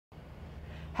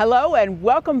Hello and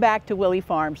welcome back to Willey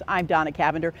Farms. I'm Donna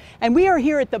Cavender and we are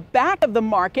here at the back of the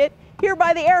market, here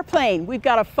by the airplane. We've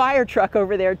got a fire truck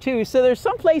over there too, so there's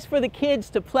some place for the kids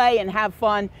to play and have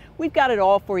fun. We've got it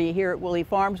all for you here at Willey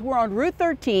Farms. We're on Route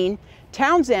 13,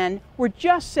 Townsend. We're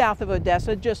just south of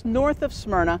Odessa, just north of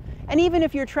Smyrna. And even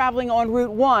if you're traveling on Route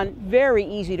 1, very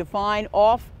easy to find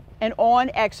off and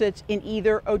on exits in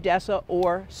either Odessa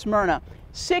or Smyrna.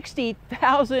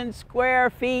 60,000 square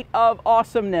feet of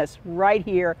awesomeness right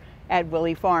here at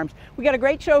Willey Farms. We got a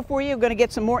great show for you. We're going to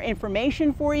get some more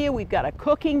information for you. We've got a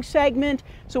cooking segment,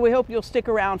 so we hope you'll stick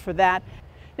around for that.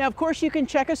 Now, of course, you can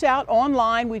check us out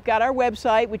online. We've got our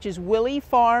website, which is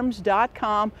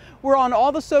willeyfarms.com. We're on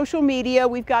all the social media.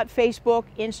 We've got Facebook,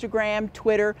 Instagram,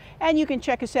 Twitter, and you can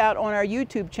check us out on our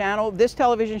YouTube channel, this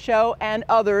television show and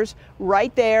others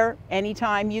right there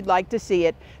anytime you'd like to see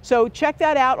it. So check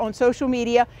that out on social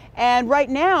media. And right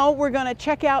now, we're going to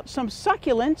check out some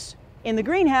succulents in the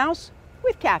greenhouse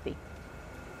with Kathy.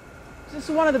 This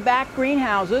is one of the back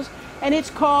greenhouses. And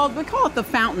it's called, we call it the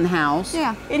Fountain House.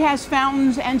 Yeah. It has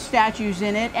fountains and statues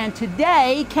in it. And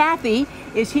today, Kathy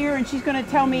is here and she's going to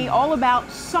tell me all about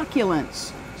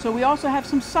succulents. So we also have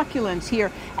some succulents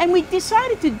here. And we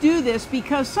decided to do this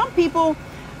because some people,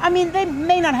 I mean, they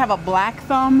may not have a black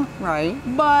thumb. Right.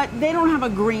 But they don't have a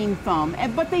green thumb.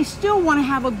 But they still want to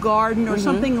have a garden or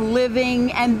something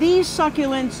living. And these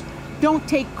succulents don't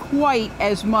take quite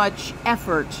as much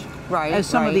effort as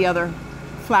some of the other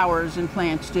flowers and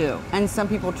plants do. And some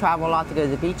people travel a lot to go to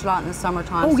the beach a lot in the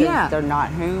summertime, so they're not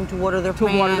home to water their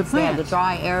plants. They have the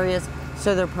dry areas,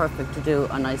 so they're perfect to do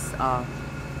a nice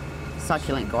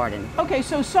succulent garden. Okay,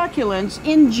 so succulents,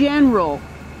 in general,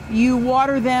 you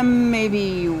water them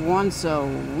maybe once a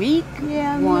week?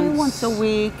 Yeah, once a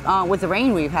week. With the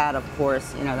rain we've had, of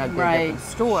course, you know, that'd be a different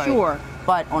story. Sure.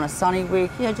 But on a sunny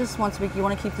week, yeah, just once a week, you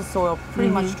want to keep the soil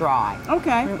pretty much dry.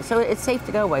 Okay. So it's safe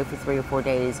to go away for 3 or 4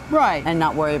 days. Right. And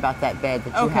not worry about that bed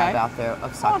that you have out there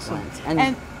of succulents. Awesome.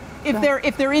 And if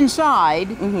they're inside,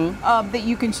 that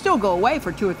you can still go away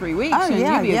for 2 or 3 weeks. Oh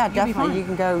yeah, definitely. You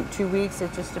can go 2 weeks.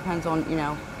 It just depends on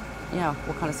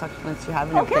what kind of succulents you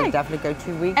have. And they definitely go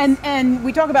 2 weeks. And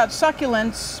we talk about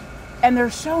succulents. And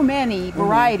there's so many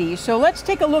varieties. So let's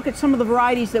take a look at some of the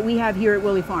varieties that we have here at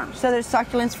Willey Farms. So there's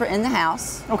succulents for in the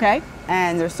house. Okay.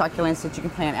 And there's succulents that you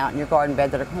can plant out in your garden bed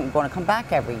that are going to come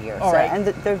back every year. All right. And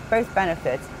there's both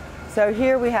benefits. So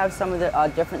here we have some of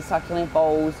the different succulent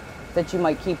bowls that you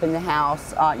might keep in the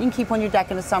house. You can keep on your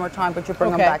deck in the summertime, but you bring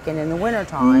them back in the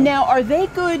wintertime. Now, are they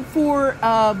good for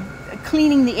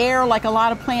cleaning the air like a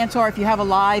lot of plants are? If you have a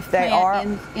live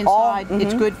plant inside,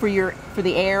 it's good for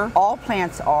the air? All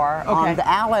plants are. Okay. The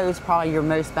aloe is probably your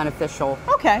most beneficial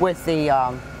with the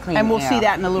clean And we'll air. see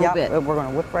that in a little bit. We're going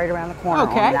to whip right around the corner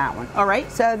on that one. All right.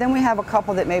 So then we have a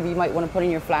couple that maybe you might want to put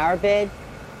in your flower bed.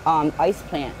 Ice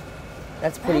plant.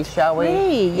 That's pretty showy.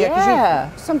 Pretty,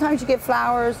 yeah. Sometimes you get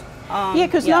flowers.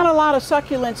 Because not a lot of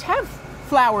succulents have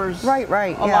flowers a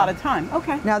lot of time.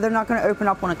 Okay. Now they're not going to open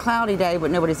up on a cloudy day,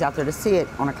 but nobody's out there to see it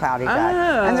on a cloudy day.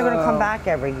 And they're going to come back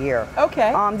every year.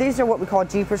 Okay. These are what we call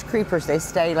Jeepers Creepers. They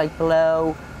stay like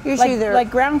below, usually they're like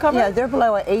ground cover? Yeah, they're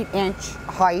below an 8-inch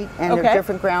height, and they're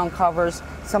different ground covers.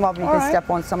 Some of them you can step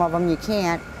on, some of them you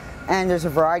can't. And there's a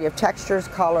variety of textures,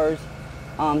 colors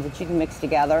that you can mix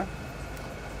together.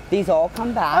 These all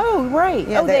come back. Oh, right.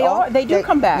 Yeah, they do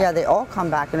come back. Yeah, they all come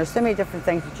back. And there's so many different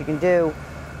things that you can do.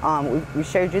 We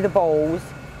showed you the bowls.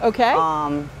 Okay.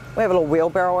 We have a little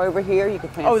wheelbarrow over here. You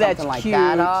could plant something like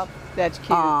that up. That's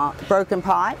cute. Broken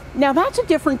pot. Now that's a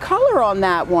different color on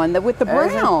that one, with the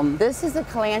brown. This is a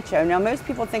calancho. Now most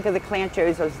people think of the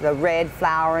calanchos as the red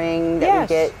flowering that we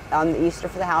get on the Easter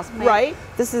for the house plant. Right.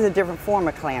 This is a different form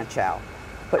of calancho.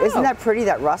 But isn't that pretty,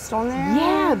 that rust on there?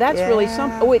 Yeah, that's really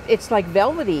something. Oh, it's like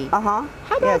velvety. Uh-huh.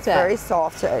 How about it's very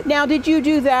soft. Now, did you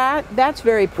do that? That's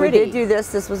very pretty. We did do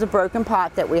this. This was a broken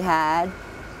pot that we had.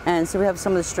 And so we have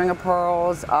some of the string of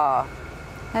pearls,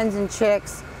 hens and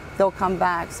chicks. They'll come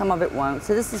back. Some of it won't.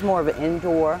 So this is more of an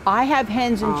indoor. I have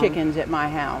hens and chickens at my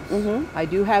house. I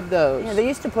do have those. Yeah, they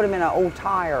used to put them in an old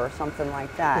tire or something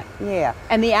like that. Yeah.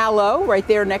 And the aloe right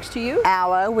there next to you?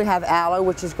 Aloe. We have aloe,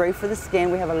 which is great for the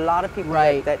skin. We have a lot of people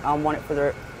that want it for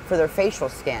their facial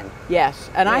skin.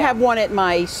 Yes. And I have one at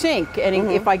my sink. And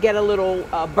if I get a little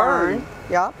burn,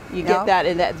 you get that,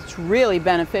 and that's really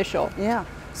beneficial. Yeah.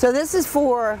 So this is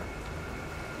for...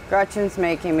 Gretchen's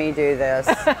making me do this.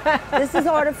 This is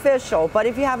artificial, but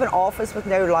if you have an office with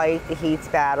no light, the heat's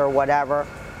bad or whatever,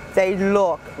 they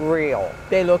look real.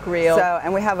 They look real. So,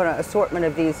 and we have an assortment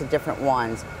of these, different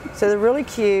ones. So they're really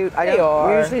cute. I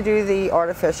don't usually do the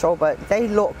artificial, but they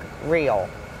look real.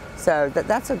 So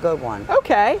that's a good one.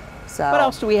 Okay. So what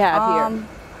else do we have here?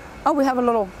 Oh, we have a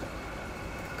little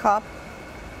cup.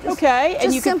 Okay,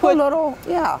 and you can simple put little,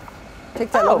 yeah.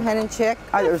 Take that little hen and chick.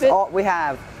 We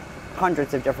have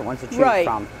hundreds of different ones to choose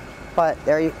from. But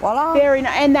there you, voila. Very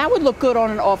nice, and that would look good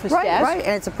on an office desk. Right,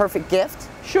 and it's a perfect gift.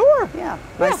 Sure. Yeah,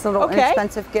 nice little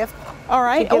inexpensive gift. All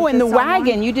right. Oh, and the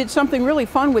wagon. You did something really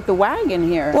fun with the wagon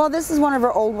here. Well, this is one of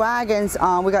our old wagons.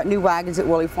 We got new wagons at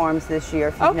Willey Farms this year,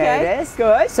 if you've noticed.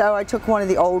 Good. So I took one of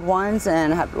the old ones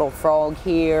and have a little frog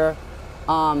here.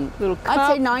 Little cup.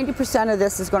 I'd say 90% of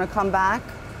this is going to come back.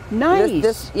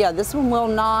 Nice. This one will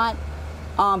not.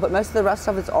 But most of the rest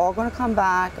of it's all going to come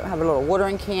back. I have a little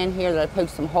watering can here that I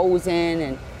poked some holes in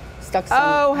and stuck some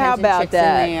how about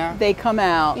that? in there. They come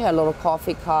out. Yeah, a little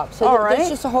coffee cup. So there's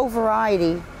just a whole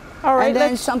variety. All right. And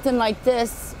then something like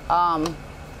this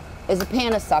is a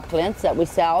pan of succulents that we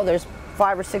sell. There's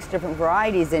 5 or 6 different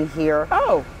varieties in here.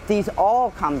 Oh. These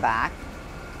all come back.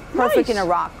 Perfect in a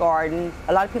rock garden.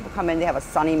 A lot of people come in, they have a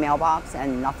sunny mailbox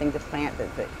and nothing to plant.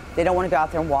 They don't want to go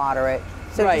out there and water it.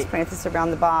 So just plant this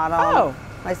around the bottom. Oh.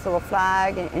 Nice little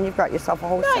flag, and you've got yourself a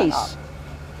whole setup.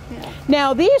 Yeah.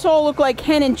 Now these all look like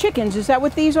hen and chickens. Is that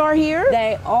what these are here?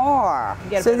 They are.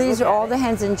 So these are all the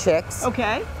hens and chicks.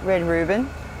 Okay. Red Reuben.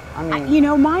 I mean, you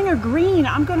know, mine are green.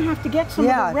 I'm going to have to get some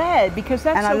of the red because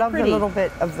that's so pretty. And I love the little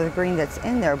bit of the green that's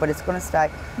in there, but it's going to stay.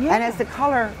 Yeah. And as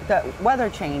the weather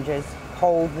changes,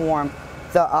 cold, warm,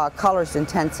 the colors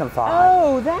intensify.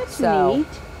 Oh, that's neat.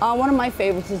 One of my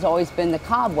favorites has always been the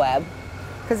cobweb,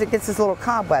 because it gets this little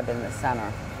cobweb in the center.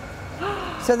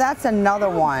 So that's another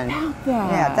one. How about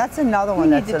that? Yeah, that's another one.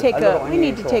 We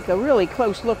need to take a really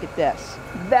close look at this.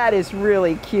 That is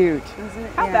really cute. Isn't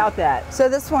it? How about that? So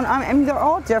this one, I mean, they're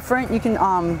all different. You can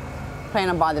plant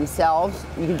them by themselves.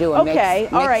 You can do a mix. Okay,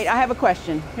 all right, I have a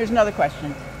question. Here's another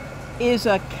question. Is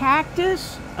a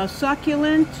cactus a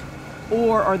succulent,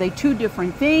 or are they two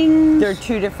different things? They're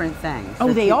two different things.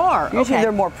 Oh, they are? Usually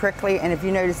they're more prickly, and if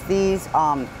you notice these,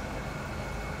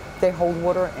 they hold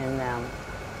water in them.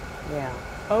 Yeah.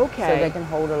 Okay. So they can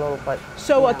hold a little bit.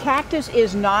 So a cactus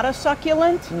is not a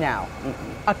succulent? No.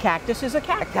 A cactus is a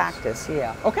cactus? A cactus,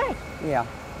 yeah. Okay. Yeah.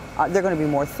 They're going to be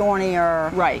more thornier,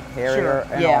 hairier,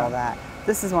 and all that.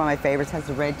 This is one of my favorites. Has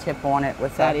the red tip on it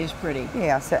with that. That is pretty.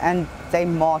 Yeah. So and they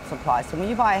multiply. So when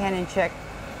you buy a hen and chick,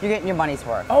 you're getting your money's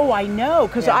worth. Oh, I know,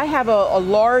 because I have a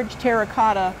large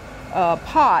terracotta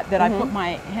pot that I put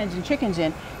my hens and chickens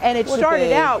in, and it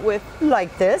started out with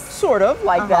like this, sort of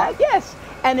like that. Yes.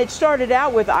 And it started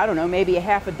out with, I don't know, maybe a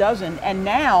half a dozen, and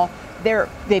now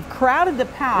they've crowded the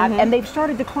pot and they've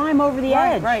started to climb over the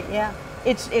edge. Right, yeah.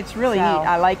 It's really neat.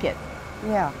 I like it.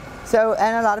 Yeah. So,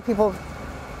 and a lot of people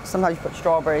sometimes put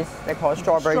strawberries. They call it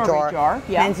strawberry jar.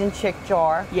 Yeah. Hens and chick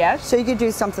jar. Yes. So you could do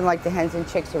something like the hens and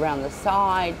chicks around the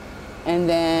side, and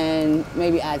then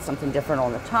maybe add something different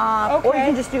on the top. Okay. Or you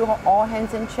can just do all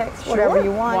hens and chicks, whatever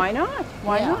you want. Why not?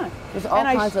 Why not? There's all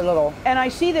kinds of little. And I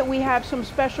see that we have some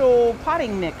special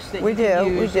potting mix that you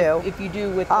can use. If you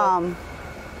do with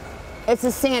it's a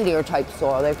sandier type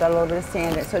soil. They've got a little bit of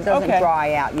sand in it, so it doesn't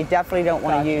dry out. You definitely don't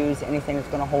want to use anything that's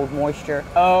going to hold moisture.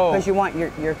 Oh. Because you want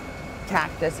your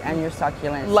cactus and your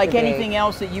succulents. Like anything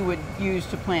else that you would use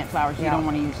to plant flowers, you don't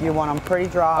want to use that. You want them pretty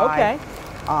dry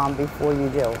before you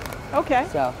do. Okay.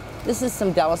 So this is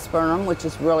some Delospermum, which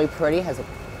is really pretty. Has a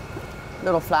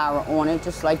little flower on it,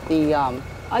 just like the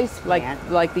ice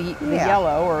plant. Like the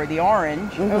yellow or the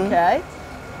orange. Okay.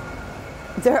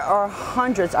 There are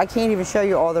hundreds. I can't even show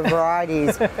you all the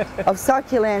varieties of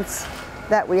succulents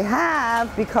that we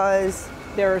have because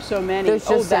there are so many. There's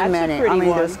just so many. I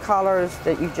mean, there's colors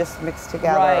that you just mix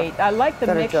together. Right. I like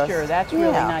the mixture. That's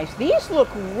really nice. These look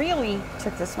really.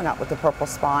 Check this one out with the purple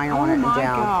spine on it and down. Oh my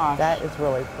gosh. That is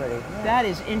really pretty. Yeah. That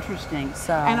is interesting.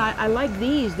 So. And I like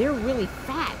these. They're really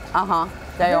fat.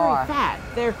 They are. Very fat.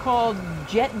 They're called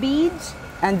jet beads.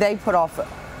 And they put off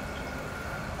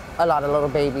a lot of little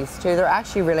babies too. They're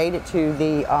actually related to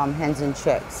the hens and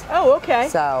chicks. Oh, okay.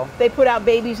 So they put out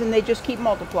babies and they just keep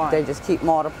multiplying. They just keep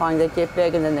multiplying. They get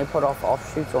big and then they put off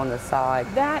offshoots on the side.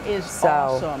 That is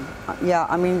awesome. Yeah,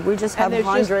 I mean, we just have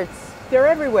hundreds. They're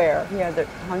everywhere. Yeah, there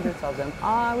are hundreds of them.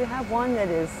 We have one that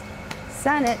is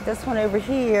Senate. This one over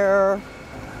here.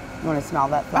 You want to smell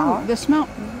that flower? Oh, the smell.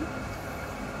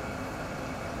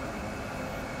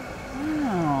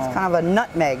 It's kind of a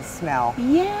nutmeg smell.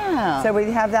 Yeah. So we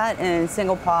have that in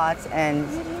single pots and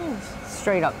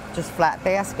straight up just flat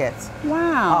baskets.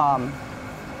 Wow.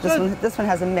 This one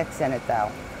has a mix in it though.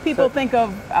 People think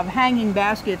of hanging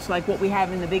baskets like what we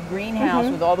have in the big greenhouse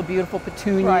with all the beautiful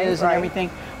petunias and everything.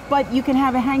 But you can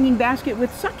have a hanging basket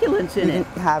with succulents in it. You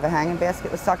can have a hanging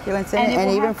basket with succulents in it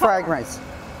and even fragrance.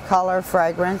 color,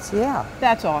 fragrance, yeah.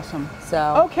 That's awesome.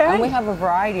 So, okay. And we have a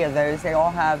variety of those. They all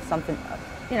have something,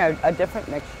 you know, a different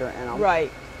mixture in them.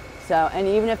 Right. So, and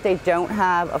even if they don't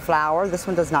have a flower, this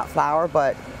one does not flower,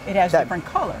 but it has different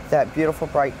color. That beautiful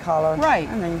bright color. Right.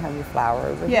 And then you have your flower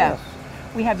over yes. here.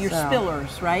 We have your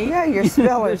spillers, right? Yeah, your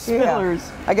spillers. Your spillers.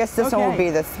 Yeah. I guess this one will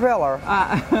be the thriller.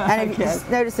 And if you just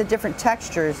notice the different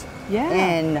textures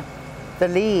in the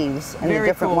leaves and the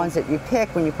different ones that you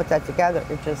pick when you put that together,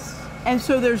 it just... And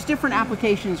so there's different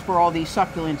applications for all these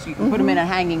succulents. You can put them in a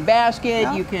hanging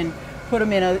basket. You can put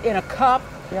them in a cup.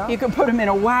 You can put them in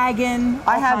a wagon.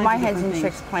 I have my hens and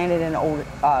chicks planted in an old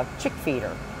chick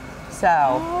feeder.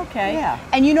 So, yeah.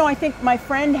 And you know, I think my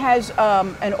friend has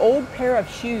an old pair of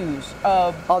shoes.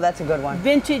 Oh, that's a good one.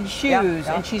 Vintage shoes,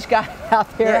 and she's got it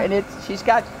out there, and she's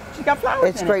got flowers.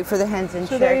 It's great for the hens and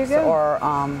chicks, or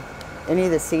any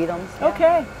of the sedums.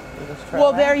 Okay.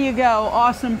 Well, there you go.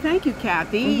 Awesome. Thank you,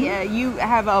 Kathy. You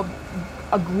have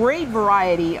a great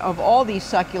variety of all these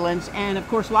succulents, and of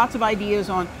course, lots of ideas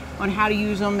on how to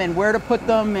use them and where to put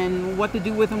them and what to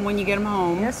do with them when you get them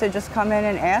home. Yeah, so just come in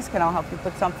and ask, and I'll help you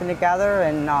put something together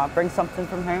and bring something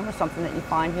from home or something that you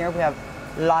find here. We have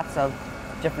lots of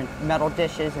different metal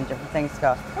dishes and different things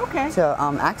to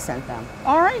accent them.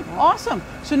 All right, awesome.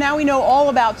 So now we know all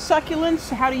about succulents,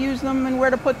 how to use them and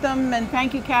where to put them, and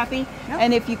thank you, Kathy.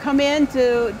 And if you come in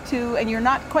and you're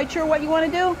not quite sure what you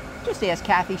want to do, just ask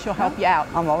Kathy, she'll help you out.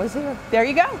 I'm always here. There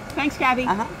you go. Thanks, Kathy.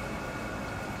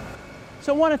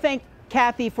 So I want to thank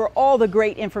Kathy for all the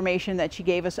great information that she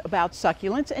gave us about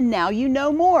succulents, and now you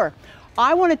know more.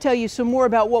 I want to tell you some more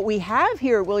about what we have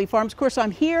here at Willey Farms. Of course,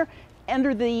 I'm here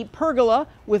under the pergola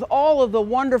with all of the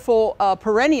wonderful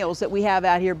perennials that we have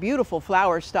out here. Beautiful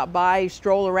flowers. Stop by,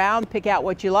 stroll around, pick out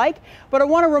what you like. But I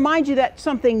want to remind you that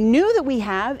something new that we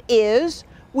have is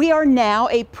we are now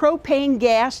a propane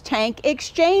gas tank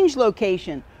exchange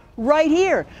location. Right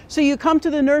here. So you come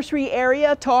to the nursery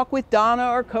area, talk with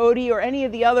Donna or Cody or any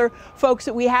of the other folks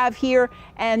that we have here,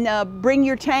 and bring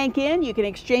your tank in. You can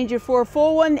exchange it for a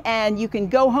full one, and you can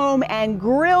go home and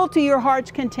grill to your heart's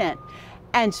content.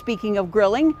 And speaking of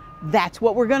grilling, that's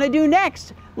what we're going to do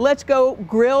next. Let's go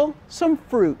grill some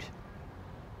fruit.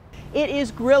 It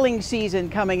is grilling season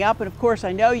coming up, and of course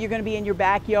I know you're going to be in your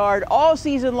backyard all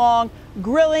season long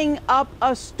grilling up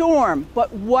a storm.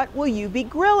 But what will you be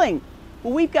grilling?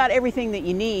 Well, we've got everything that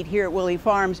you need here at Willey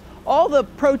Farms. All the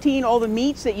protein, all the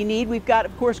meats that you need. We've got,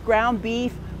 of course, ground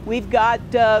beef. We've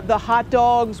got the hot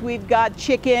dogs. We've got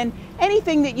chicken.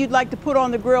 Anything that you'd like to put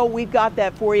on the grill, we've got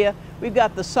that for you. We've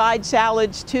got the side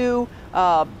salads too,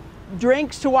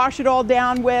 drinks to wash it all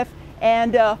down with.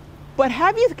 And but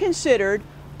have you considered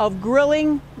of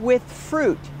grilling with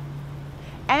fruit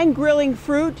and grilling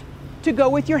fruit to go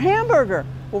with your hamburger?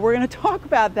 Well, we're going to talk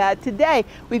about that today.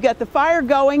 We've got the fire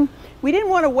going. We didn't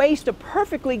want to waste a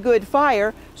perfectly good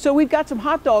fire, so we've got some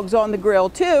hot dogs on the grill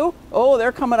too. Oh,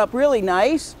 they're coming up really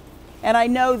nice. And I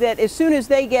know that as soon as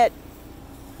they get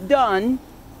done,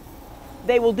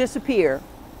 they will disappear,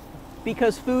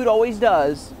 because food always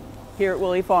does here at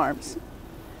Willey Farms.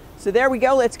 So there we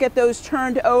go. Let's get those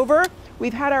turned over.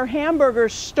 We've had our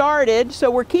hamburgers started, so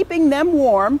we're keeping them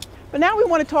warm. But now we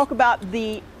want to talk about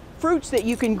the fruits that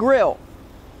you can grill.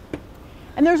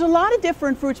 And there's a lot of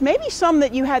different fruits, maybe some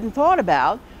that you hadn't thought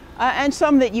about, and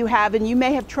some that you have, and you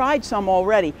may have tried some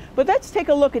already. But let's take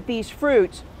a look at these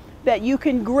fruits that you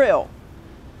can grill.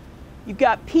 You've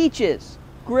got peaches,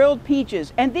 grilled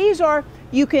peaches, and these are,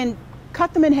 you can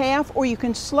cut them in half or you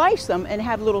can slice them and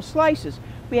have little slices.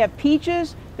 We have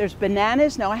peaches, there's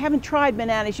bananas. Now I haven't tried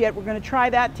bananas yet, we're going to try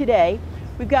that today.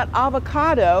 We've got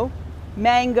avocado,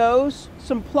 mangoes,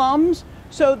 some plums.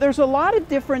 So there's a lot of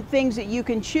different things that you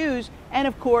can choose, and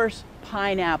of course,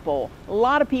 pineapple. A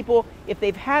lot of people, if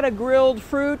they've had a grilled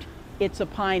fruit, it's a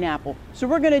pineapple. So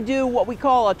we're going to do what we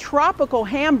call a tropical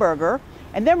hamburger,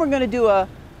 and then we're going to do a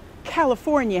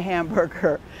California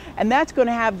hamburger, and that's going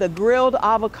to have the grilled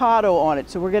avocado on it.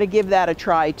 So we're going to give that a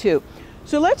try too.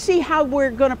 So let's see how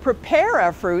we're going to prepare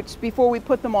our fruits before we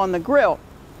put them on the grill.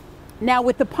 Now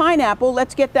with the pineapple,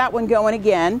 let's get that one going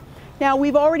again. Now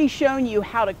we've already shown you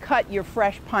how to cut your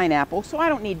fresh pineapple, so I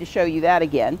don't need to show you that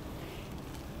again.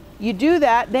 You do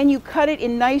that, then you cut it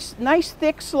in nice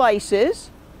thick slices.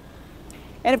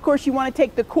 And of course you want to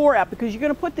take the core out, because you're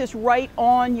going to put this right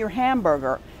on your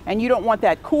hamburger and you don't want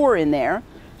that core in there.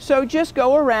 So just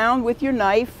go around with your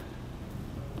knife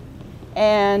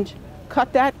and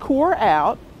cut that core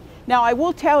out. Now I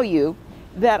will tell you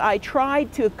that I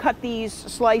tried to cut these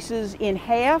slices in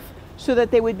half so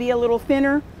that they would be a little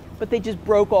thinner, but they just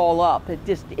broke all up. It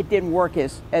didn't work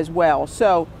as well.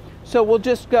 So we'll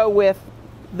just go with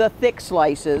the thick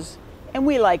slices, And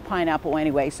we like pineapple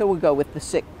anyway, so we'll go with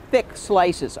the thick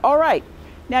slices. All right,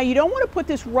 now you don't want to put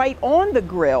this right on the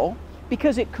grill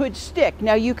because it could stick.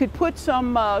 Now you could put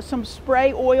some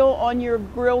spray oil on your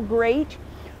grill grate,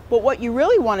 but what you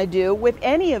really want to do with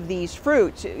any of these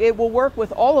fruits, it will work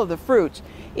with all of the fruits,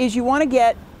 is you want to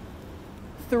get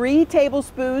 3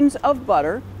 tablespoons of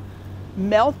butter,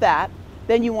 melt that,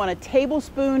 then you want a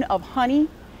tablespoon of honey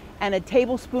and a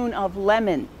tablespoon of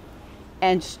lemon,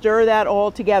 and stir that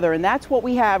all together. And that's what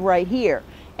we have right here.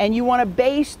 And you want to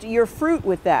baste your fruit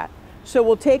with that. So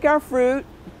we'll take our fruit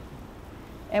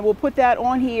and we'll put that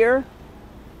on here,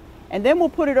 and then we'll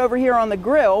put it over here on the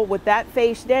grill with that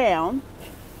face down,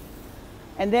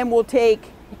 and then we'll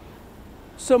take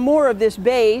some more of this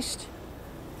baste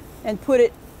and put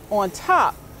it on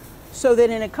top, so that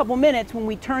in a couple minutes when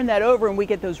we turn that over and we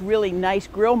get those really nice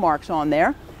grill marks on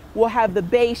there, we'll have the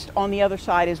baste on the other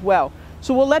side as well.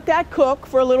 So we'll let that cook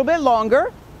for a little bit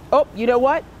longer. Oh, you know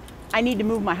what? I need to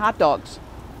move my hot dogs,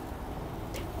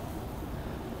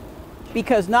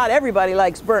 because not everybody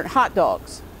likes burnt hot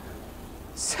dogs.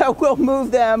 So we'll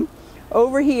move them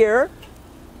over here.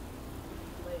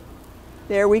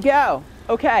 There we go.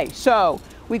 Okay, so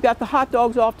we've got the hot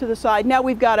dogs off to the side. Now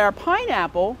we've got our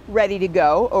pineapple ready to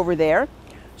go over there.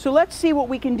 So let's see what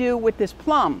we can do with this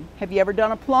plum. Have you ever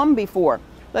done a plum before?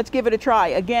 Let's give it a try.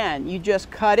 Again, you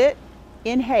just cut it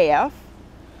in half.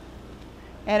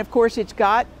 And of course it's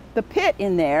got the pit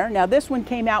in there. Now this one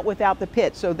came out without the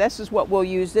pit, so this is what we'll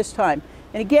use this time.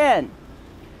 And again,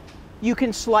 you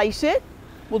can slice it.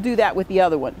 We'll do that with the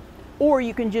other one. Or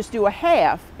you can just do a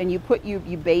half and you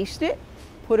baste it,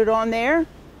 put it on there,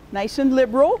 nice and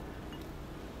liberal,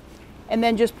 and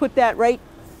then just put that right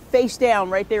face down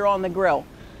right there on the grill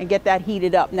and get that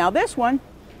heated up. Now this one,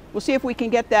 we'll see if we can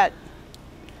get that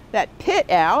pit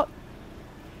out,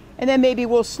 and then maybe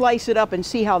we'll slice it up and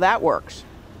see how that works.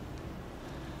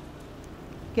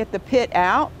 Get the pit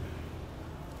out,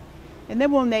 and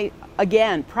then we'll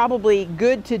again, probably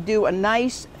good to do a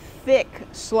nice thick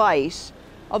slice,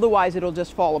 otherwise it'll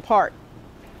just fall apart.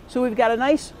 So we've got a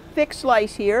nice thick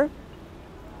slice here.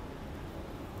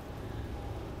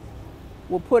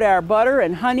 We'll put our butter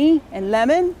and honey and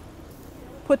lemon,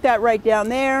 put that right down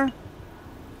there.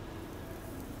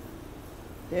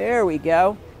 There we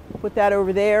go. Put that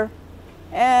over there.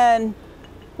 And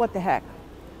what the heck?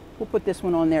 We'll put this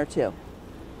one on there too.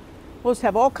 We'll just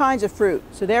have all kinds of fruit.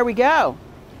 So there we go.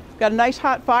 Got a nice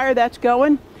hot fire, that's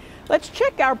going. Let's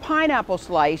check our pineapple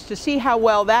slice to see how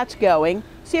well that's going.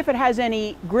 See if it has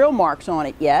any grill marks on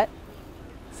it yet.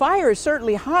 Fire is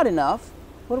certainly hot enough.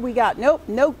 What do we got? Nope,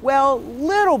 nope, well,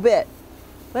 little bit.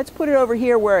 Let's put it over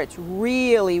here where it's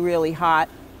really, really hot.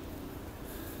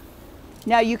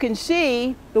 Now you can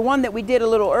see the one that we did a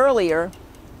little earlier.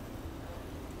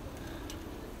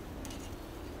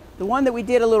 The one that we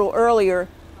did a little earlier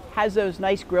has those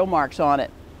nice grill marks on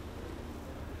it.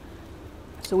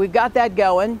 So we've got that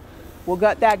going. We'll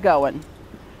get that going.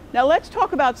 Now let's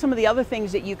talk about some of the other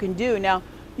things that you can do. Now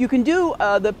you can do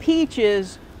the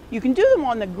peaches, you can do them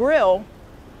on the grill,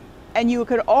 and you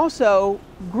could also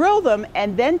grill them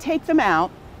and then take them out,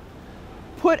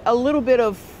 put a little bit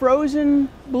of frozen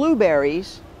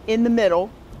blueberries in the middle,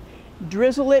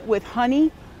 drizzle it with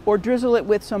honey, or drizzle it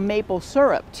with some maple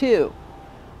syrup too.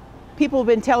 People have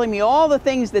been telling me all the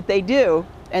things that they do,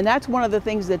 and that's one of the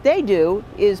things that they do,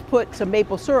 is put some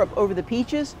maple syrup over the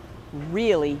peaches.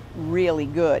 Really, really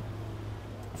good.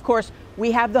 Of course,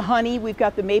 we have the honey, we've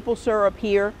got the maple syrup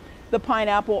here, the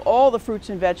pineapple, all the fruits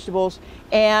and vegetables.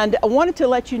 And I wanted to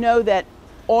let you know that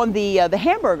on the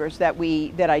hamburgers that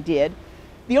I did,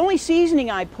 the only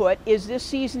seasoning I put is this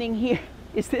seasoning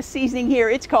here.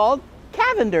 It's called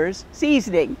Cavender's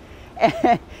seasoning.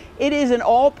 It is an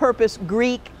all-purpose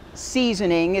Greek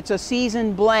seasoning. It's a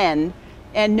seasoned blend.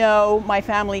 And no, my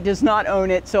family does not own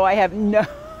it, so I have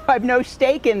no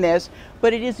stake in this,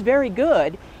 but it is very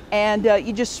good. And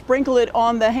you just sprinkle it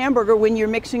on the hamburger when you're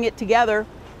mixing it together,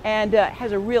 and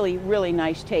has a really, really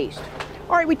nice taste.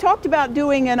 All right, we talked about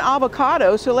doing an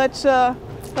avocado, so let's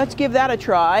give that a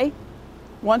try.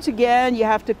 Once again, you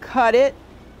have to cut it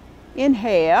in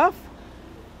half.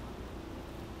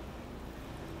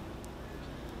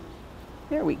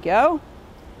 There we go.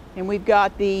 And we've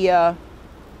got the,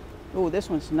 oh, this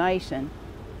one's nice and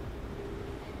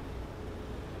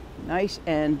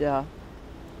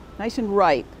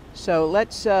ripe. So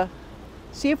let's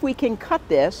see if we can cut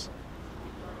this.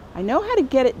 I know how to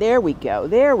get it. There we go.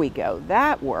 There we go.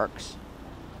 That works.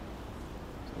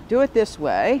 So do it this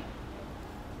way.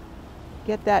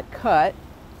 Get that cut.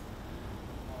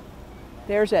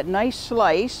 There's that nice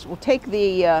slice. We'll take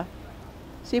the,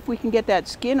 see if we can get that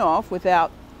skin off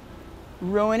without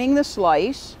ruining the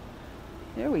slice.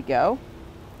 There we go.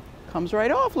 Comes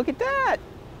right off, look at that.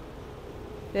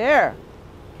 There.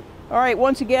 All right,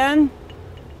 once again,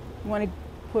 you want to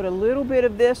put a little bit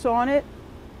of this on it,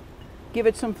 give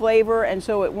it some flavor, and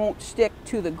so it won't stick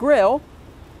to the grill.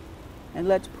 And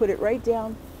let's put it right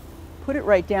down. Put it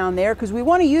right down there, because we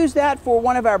want to use that for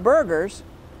one of our burgers,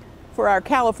 for our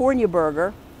California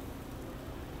burger.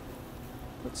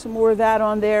 Put some more of that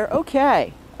on there.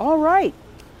 Okay, all right.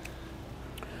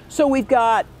 So we've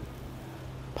got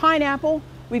pineapple,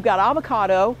 we've got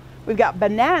avocado, we've got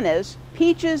bananas,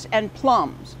 peaches, and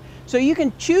plums. So you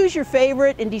can choose your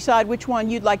favorite and decide which one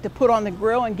you'd like to put on the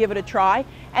grill and give it a try.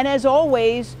 And as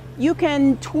always, you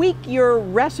can tweak your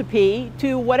recipe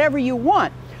to whatever you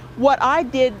want. What I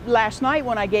did last night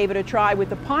when I gave it a try with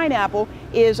the pineapple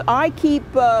is I keep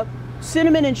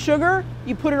cinnamon and sugar.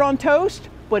 You put it on toast,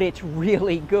 but it's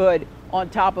really good on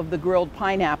top of the grilled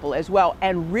pineapple as well,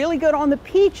 and really good on the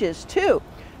peaches too.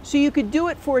 So you could do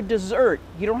it for a dessert.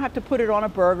 You don't have to put it on a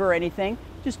burger or anything.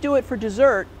 Just do it for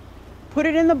dessert. Put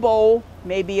it in the bowl,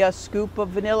 maybe a scoop of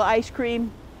vanilla ice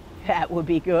cream. That would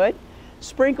be good.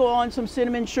 Sprinkle on some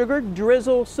cinnamon sugar,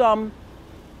 drizzle some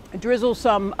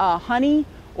honey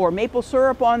or maple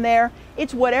syrup on there.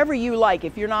 It's whatever you like.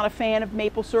 If you're not a fan of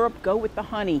maple syrup, go with the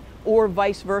honey, or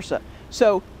vice versa.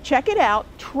 So check it out,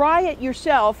 try it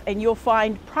yourself, and you'll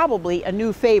find probably a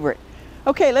new favorite.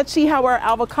 Okay, let's see how our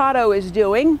avocado is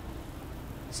doing.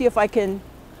 See if I can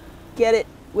get it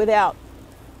without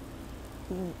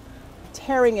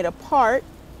tearing it apart.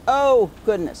 Oh,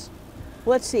 goodness.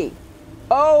 Let's see.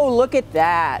 Oh, look at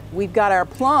that. We've got our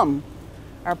plum.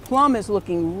 Our plum is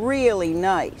looking really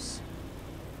nice.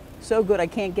 So good, I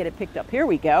can't get it picked up. Here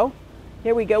we go.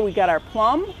 Here we go. We got our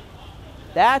plum.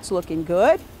 That's looking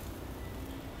good.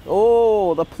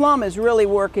 Oh, the plum is really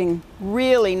working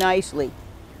really nicely.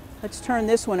 Let's turn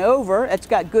this one over. It's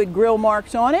got good grill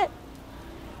marks on it.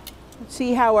 Let's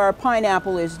see how our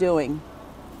pineapple is doing.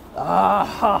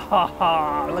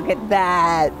 Ah, look at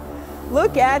that.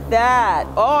 Look at that.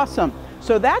 Awesome.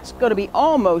 So that's going to be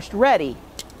almost ready.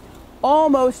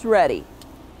 Almost ready.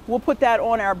 We'll put that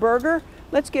on our burger.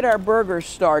 Let's get our burgers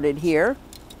started here,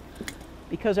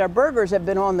 because our burgers have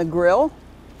been on the grill.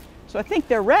 So I think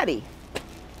they're ready.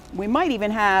 We might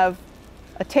even have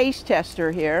a taste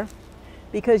tester here,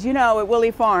 because you know at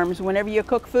Willey Farms, whenever you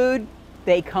cook food,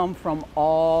 they come from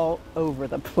all over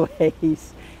the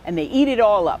place and they eat it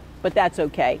all up, but that's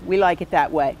okay. We like it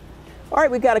that way. All right,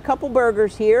 we've got a couple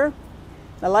burgers here.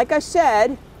 Now, like I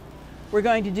said, we're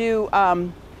going to do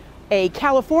a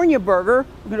California burger.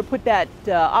 We're going to put that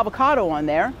avocado on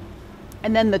there.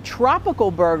 And then the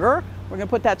tropical burger, we're going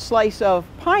to put that slice of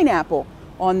pineapple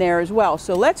on there as well.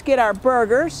 So let's get our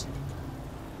burgers.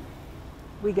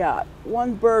 We got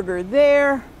one burger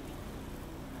there.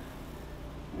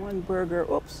 One burger,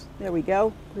 oops, there we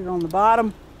go. Put it on the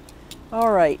bottom.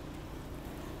 All right.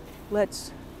 Yeah,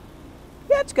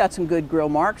 it's got some good grill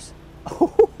marks.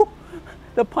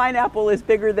 The pineapple is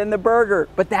bigger than the burger,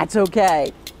 but that's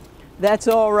okay. That's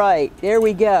all right. There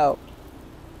we go.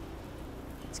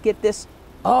 Let's get this.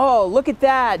 Oh, look at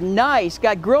that. Nice.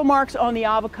 Got grill marks on the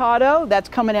avocado. That's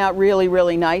coming out really,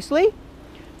 really nicely.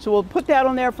 So we'll put that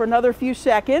on there for another few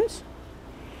seconds.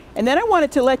 And then I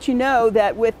wanted to let you know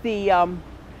that with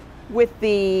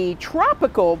the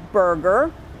tropical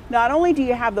burger, not only do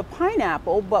you have the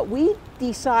pineapple, but we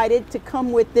decided to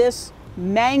come with this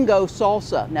mango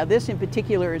salsa. Now this in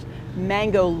particular is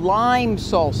mango lime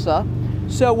salsa.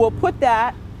 So we'll put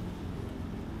that,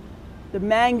 the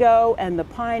mango and the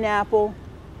pineapple,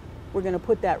 we're going to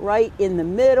put that right in the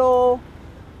middle.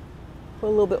 Put a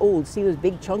little bit, oh, see those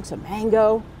big chunks of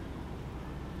mango?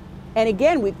 And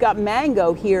again, we've got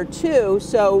mango here too,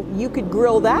 so you could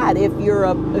grill that if you're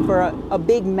a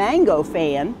big mango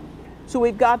fan. So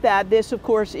we've got that. This, of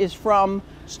course, is from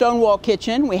Stonewall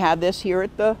Kitchen. We have this here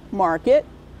at the market.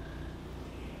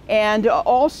 And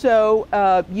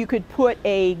also, you could put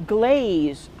a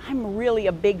glaze. I'm really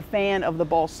a big fan of the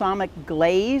balsamic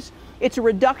glaze. It's a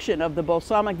reduction of the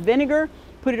balsamic vinegar.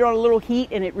 Put it on a little heat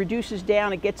and it reduces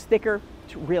down, it gets thicker.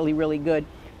 It's really, really good.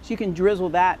 So you can drizzle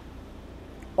that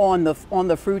on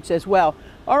the fruits as well.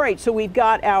 All right, so we've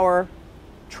got our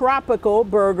tropical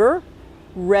burger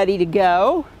ready to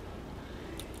go.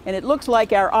 And it looks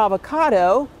like our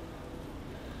avocado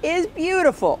is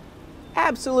beautiful.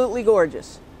 Absolutely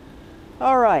gorgeous.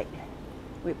 All right,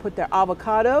 we put the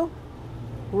avocado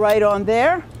right on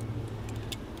there.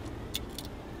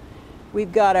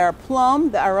 We've got our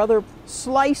plum, our other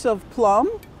slice of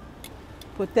plum.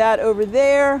 Put that over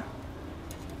there.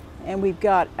 And we've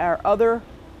got our other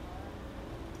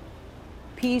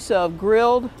piece of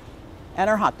grilled And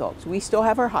our hot dogs. We still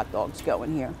have our hot dogs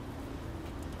going here.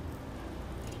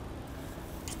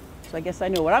 So I guess I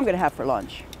know what I'm going to have for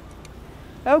lunch.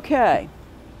 Okay.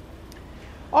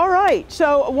 All right,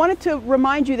 so I wanted to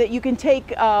remind you that you can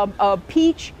take a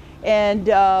peach and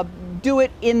do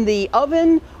it in the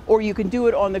oven, or you can do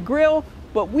it on the grill,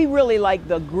 but we really like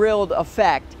the grilled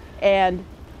effect. And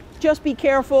just be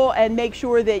careful and make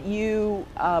sure that you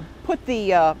put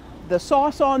the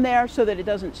sauce on there so that it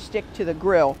doesn't stick to the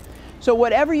grill. So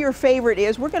whatever your favorite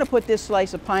is, we're going to put this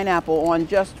slice of pineapple on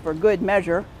just for good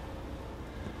measure.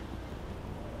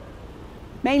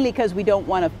 Mainly because we don't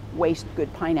want to waste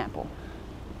good pineapple.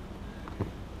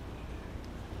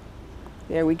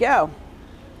 There we go.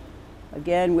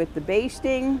 Again with the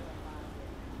basting.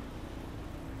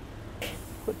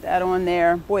 Put that on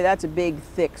there. Boy, that's a big,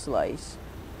 thick slice.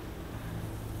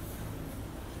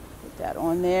 Put that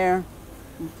on there.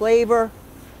 Some flavor.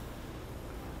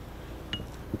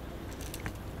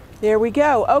 There we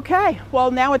go. Okay,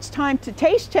 well now it's time to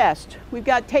taste test. We've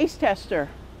got taste tester.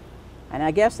 And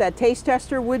I guess that taste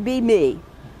tester would be me.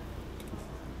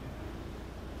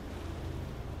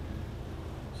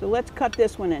 So let's cut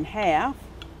this one in half.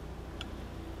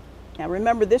 Now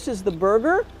remember, this is the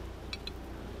burger,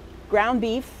 ground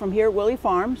beef from here at Willey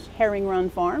Farms, Herring Run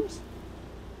Farms,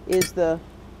 is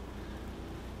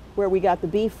where we got the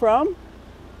beef from.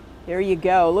 There you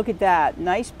go, look at that,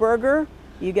 nice burger.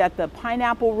 You got the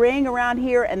pineapple ring around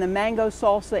here and the mango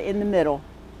salsa in the middle.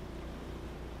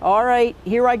 All right,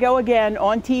 here I go again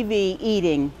on TV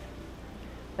eating.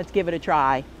 Let's give it a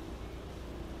try.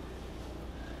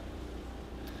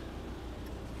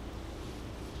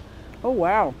 Oh,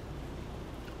 wow.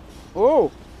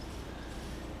 Oh.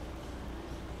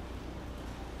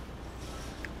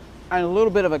 And a little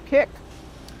bit of a kick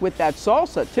with that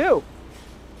salsa too.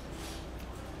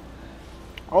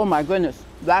 Oh my goodness,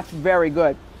 that's very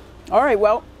good. All right,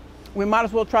 well, we might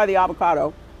as well try the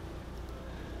avocado.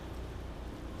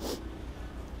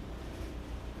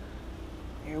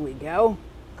 There we go.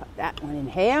 Cut that one in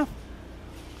half.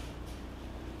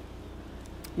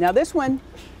 Now this one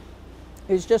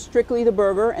is just strictly the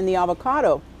burger and the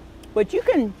avocado, but you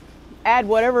can add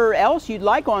whatever else you'd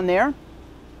like on there.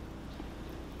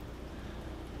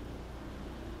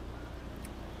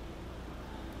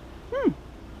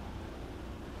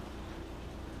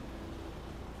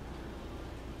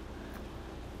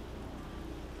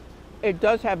 It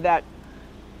does have that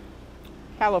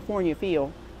California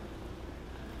feel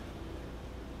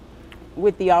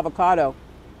with the avocado.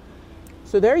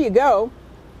 So there you go.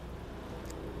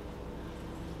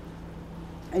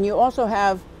 And you also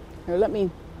have, here, let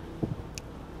me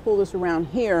pull this around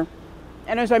here.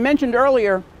 And as I mentioned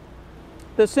earlier,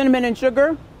 the cinnamon and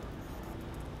sugar,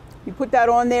 you put that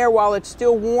on there while it's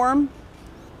still warm,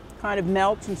 kind of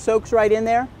melts and soaks right in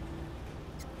there.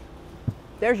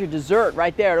 There's your dessert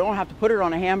right there. You don't have to put it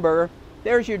on a hamburger.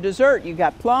 There's your dessert. You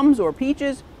got plums or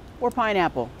peaches or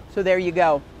pineapple. So there you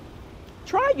go.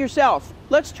 Try it yourself.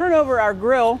 Let's turn over our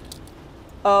grill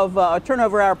turn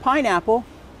over our pineapple.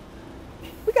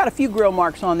 We got a few grill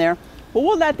marks on there, but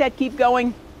we'll let that keep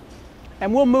going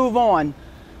and we'll move on.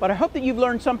 But I hope that you've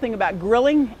learned something about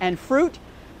grilling and fruit,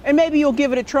 and maybe you'll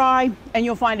give it a try and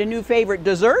you'll find a new favorite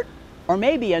dessert or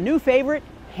maybe a new favorite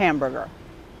hamburger.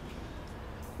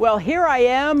 Well, here I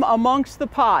am amongst the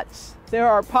pots. There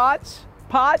are pots,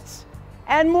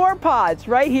 and more pots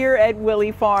right here at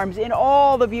Willey Farms in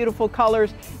all the beautiful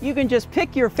colors. You can just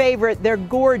pick your favorite. They're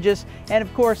gorgeous. And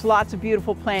of course, lots of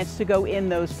beautiful plants to go in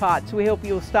those pots. We hope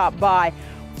you'll stop by.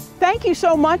 Thank you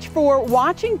so much for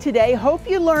watching today. Hope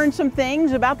you learned some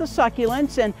things about the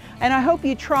succulents, and I hope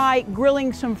you try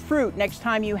grilling some fruit next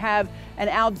time you have an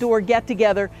outdoor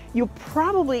get-together. You'll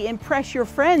probably impress your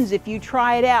friends if you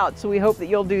try it out, so we hope that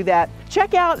you'll do that.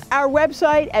 Check out our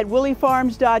website at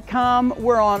willeyfarms.com.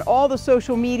 We're on all the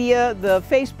social media, the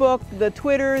Facebook, the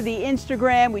Twitter, the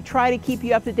Instagram. We try to keep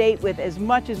you up to date with as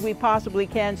much as we possibly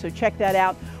can, so check that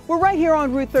out. We're right here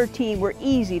on Route 13. We're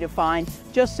easy to find,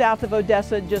 just south of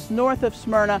Odessa, just north of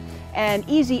Smyrna, and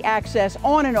easy access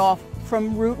on and off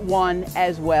from Route 1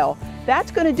 as well.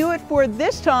 That's going to do it for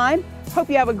this time. Hope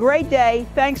you have a great day.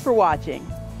 Thanks for watching.